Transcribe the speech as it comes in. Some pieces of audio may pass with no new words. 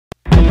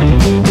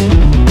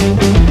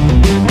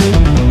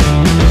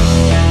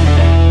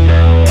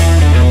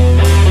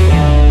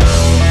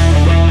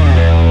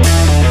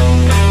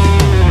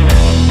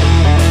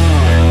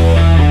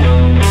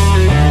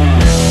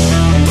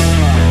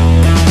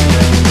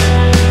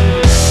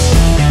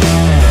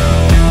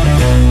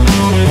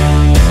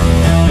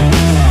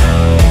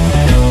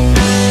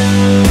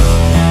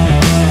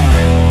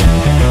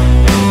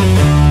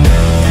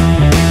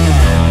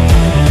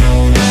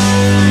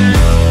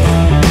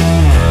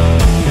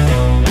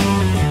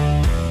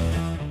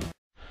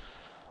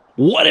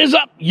What is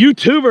up,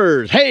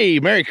 YouTubers? Hey,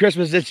 Merry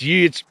Christmas.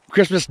 It's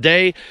Christmas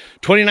Day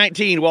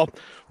 2019. Well,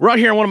 we're out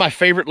here on one of my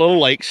favorite little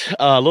lakes,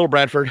 Little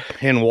Bradford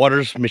in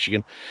Waters,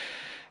 Michigan.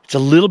 It's a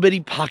little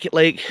bitty pocket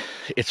lake.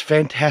 It's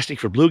fantastic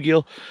for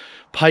bluegill,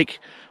 pike.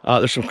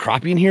 There's some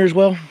crappie in here as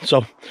well.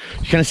 So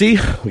you kind of see,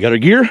 we got our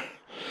gear.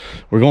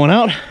 We're going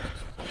out.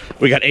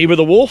 We got Ava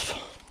the wolf.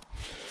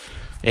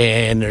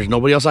 And there's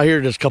nobody else out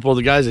here. Just a couple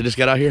other guys that just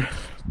got out here.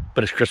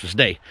 But it's Christmas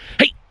Day.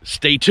 Hey,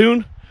 stay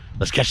tuned.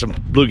 Let's catch some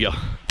bluegill.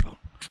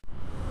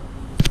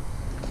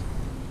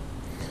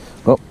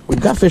 Well, we've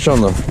got fish on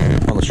the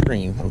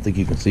screen. I don't think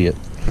you can see it,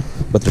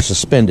 but they're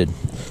suspended.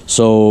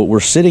 So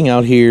we're sitting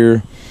out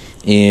here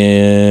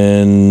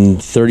in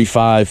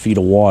 35 feet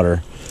of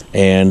water,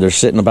 and they're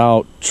sitting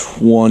about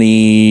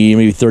 20,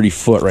 maybe 30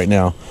 foot right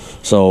now.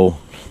 So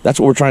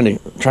that's what we're trying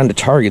to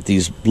target,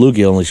 these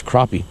bluegill and these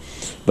crappie.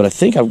 But I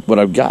think what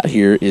I've got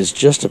here is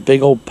just a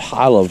big old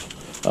pile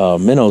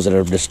of minnows that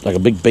are just like a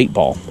big bait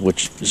ball,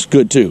 which is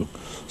good too.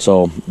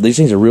 So these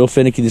things are real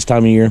finicky this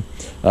time of year,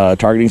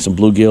 targeting some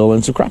bluegill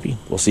and some crappie.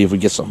 We'll see if we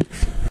get some.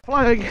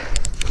 Flag.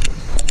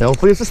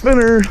 Hopefully it's a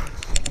spinner.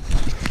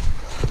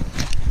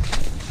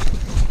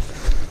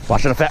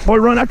 Watching a fat boy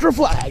run after a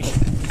flag.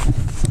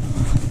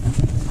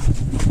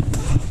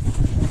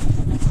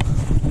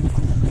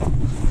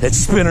 It's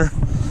a spinner.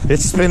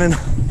 It's spinning.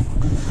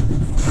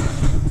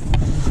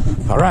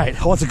 All right,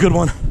 oh, that's a good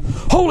one.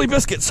 Holy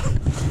biscuits.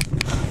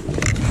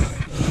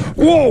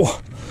 Whoa.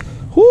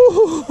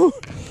 Woo.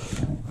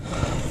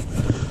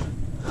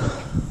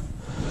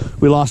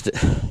 We lost it.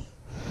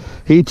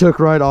 He took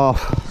right off.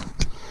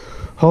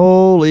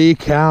 Holy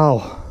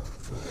cow.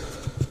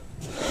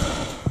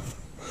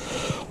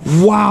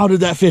 Wow,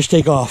 did that fish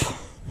take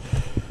off.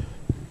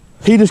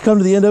 He just come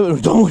to the end of it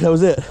and boom, that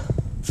was it.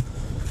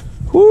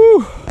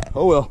 Woo.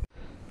 Oh well.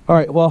 All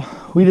right, well,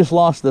 we just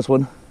lost this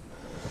one.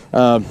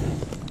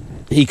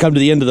 He come to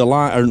the end of the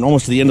line, or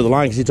almost to the end of the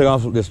line, because he took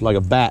off just like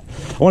a bat.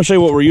 I want to show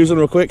you what we're using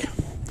real quick.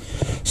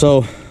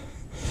 So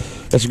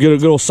that's a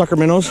good old sucker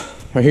minnows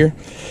right here.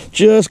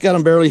 Just got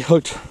them barely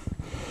hooked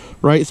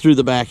right through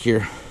the back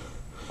here,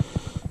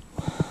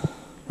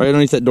 right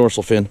underneath that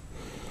dorsal fin.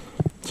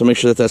 So make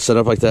sure that that's set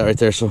up like that right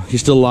there. So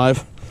he's still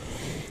alive,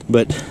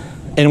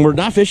 and we're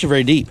not fishing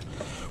very deep.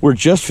 We're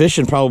just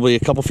fishing probably a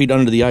couple feet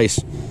under the ice,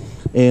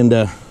 and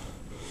man,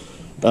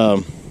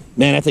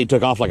 that thing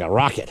took off like a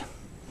rocket.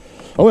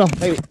 Oh well,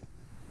 hey,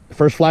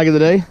 first flag of the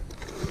day.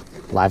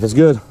 Life is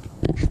good.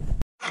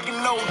 You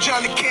know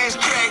Johnny Cash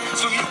track,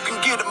 so you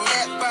can get a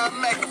map by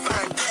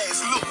magnifying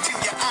glass. Look to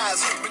your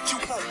eyes, but you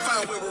won't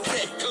find where we're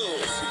at.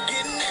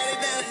 Getting at it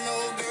down no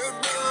good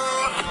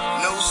road,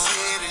 no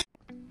city.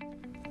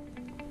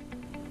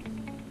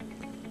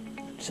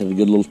 Just have a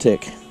good little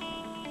tick.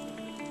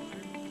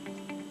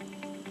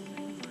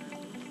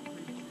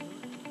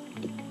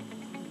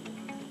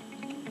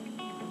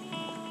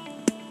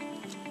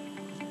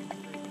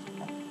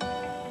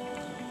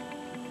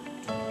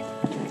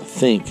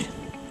 I think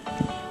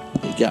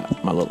we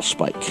got my little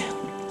spike.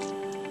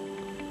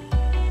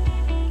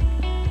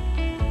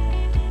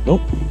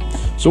 Nope.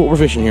 So what we're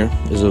fishing here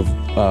is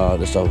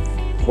just a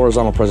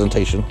horizontal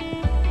presentation.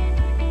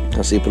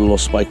 I see you put a little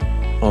spike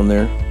on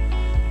there,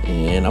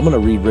 and I'm gonna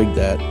re-rig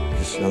that.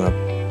 Just gonna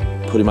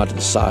put him out to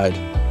the side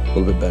a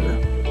little bit better.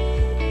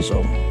 So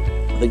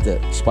I think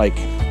that spike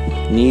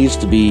needs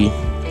to be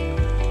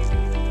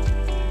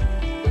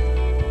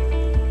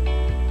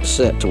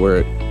set to where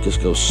it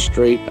just goes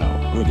straight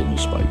out. Let me get a new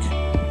spike.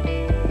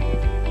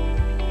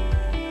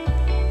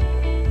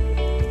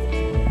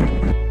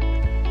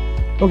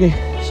 Okay,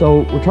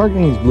 so we're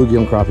targeting these bluegill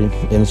and crappie,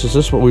 and this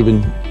is what we've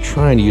been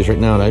trying to use right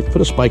now. And I put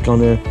a spike on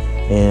there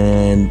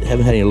and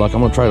haven't had any luck.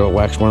 I'm gonna try to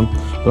wax worm,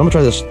 but I'm gonna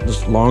try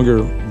this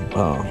longer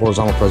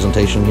horizontal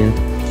presentation here,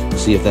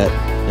 see if that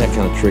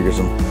kind of triggers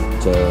them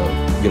to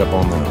get up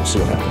on there. We'll see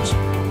what happens.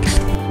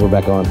 We're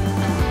back on.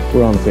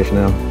 We're on the fish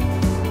now.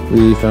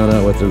 We found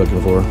out what they're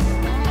looking for.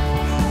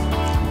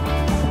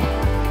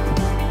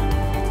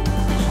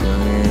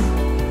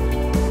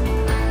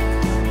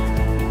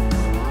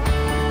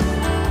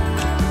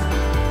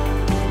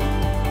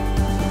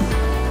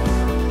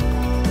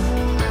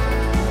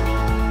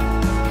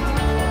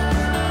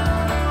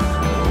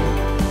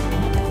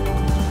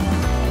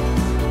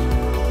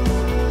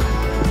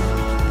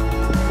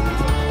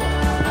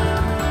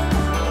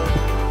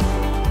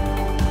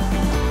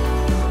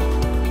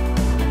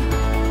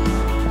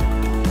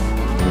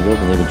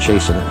 And they've been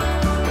chasing it.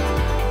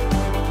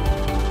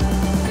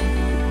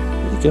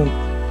 Here they come.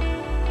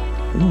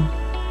 Come on.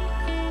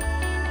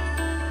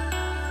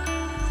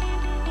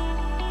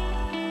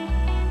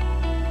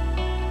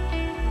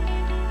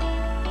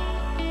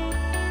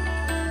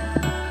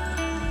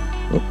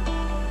 Oh.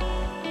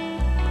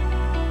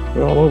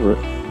 They're all over it.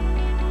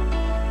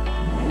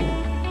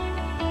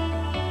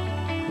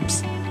 Oops.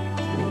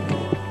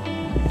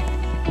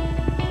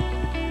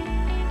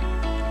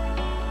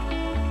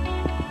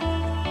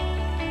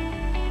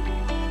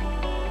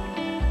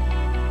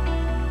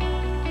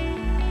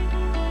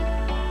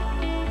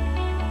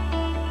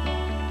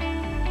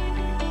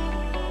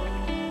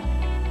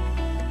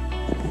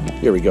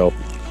 Here we go.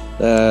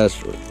 That's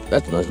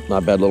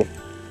not bad little.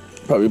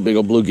 Probably a big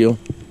old bluegill.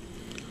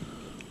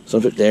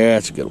 Something there,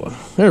 that's a good one.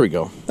 There we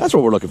go. That's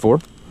what we're looking for.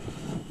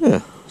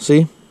 Yeah,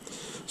 see?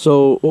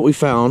 So what we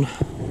found,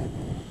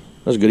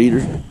 that's a good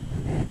eater,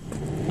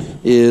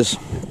 is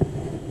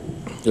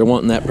they're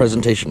wanting that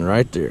presentation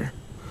right there.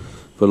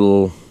 Put a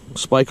little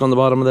spike on the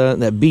bottom of that.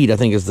 That bead, I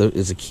think, is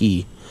the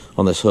key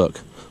on this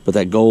hook. But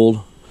that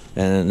gold,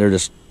 and they're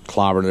just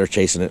clobbering, they're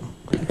chasing it.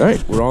 All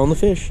right, we're on the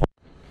fish.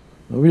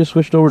 Well, we just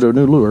switched over to a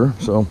new lure,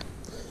 so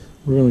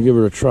we're gonna give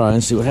her a try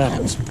and see what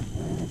happens.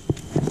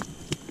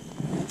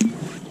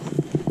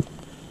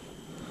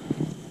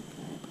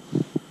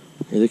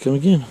 Here they come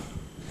again.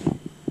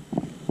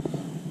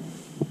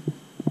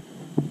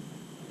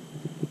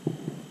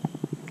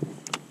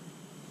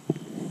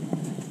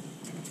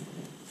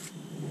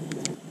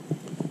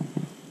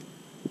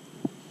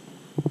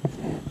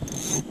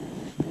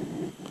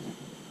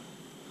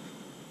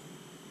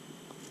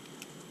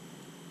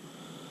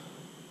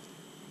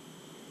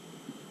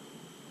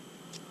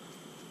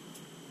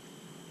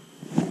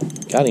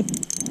 Got him.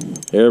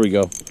 There we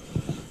go.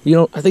 You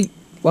know, I think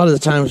a lot of the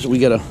times we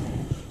gotta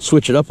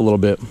switch it up a little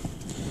bit,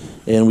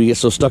 and we get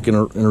so stuck in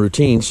a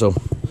routine. So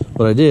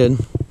what I did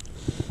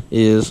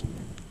is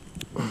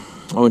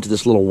I went to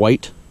this little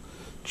white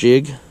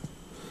jig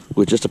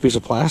with just a piece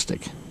of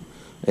plastic,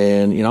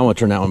 and you know, I'm gonna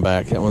turn that one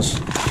back. That one's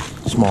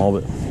small,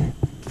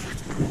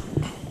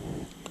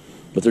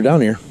 but they're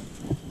down here,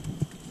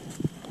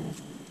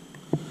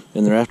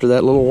 and they're after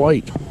that little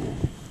white,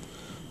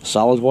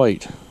 solid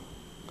white.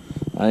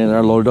 And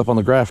they're loaded up on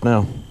the graph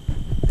now.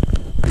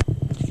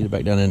 Get it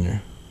back down in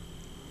there.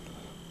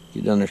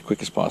 Get down there as quick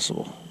as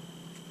possible.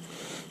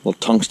 Little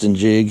tungsten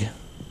jig.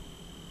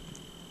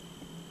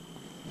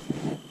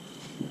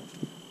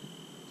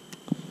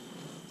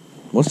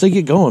 Once they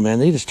get going, man,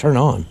 they just turn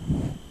on.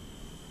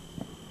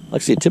 I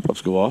like to see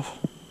tip-ups go off.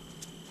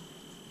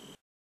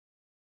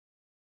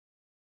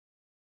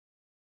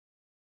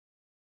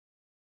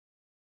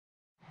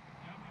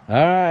 All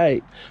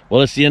right.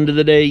 Well, it's the end of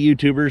the day,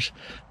 YouTubers.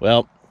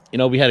 Well, you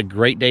know, we had a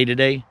great day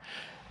today.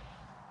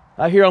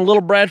 Out here on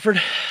Little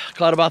Bradford,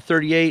 caught about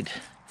 38.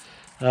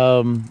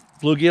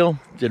 Bluegill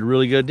did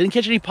really good. Didn't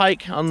catch any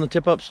pike on the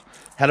tip-ups.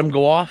 Had them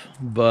go off,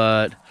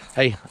 but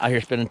hey, out here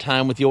spending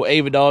time with the old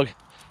Ava dog.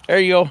 There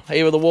you go,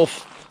 Ava the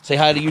wolf. Say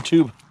hi to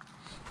YouTube.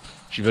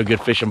 She's a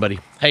good fishing buddy.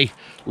 Hey,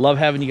 love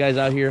having you guys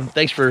out here.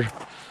 Thanks for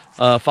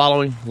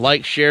following,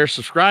 like, share,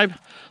 subscribe.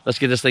 Let's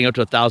get this thing up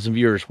to 1,000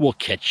 viewers. We'll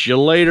catch you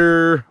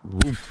later.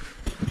 Oof.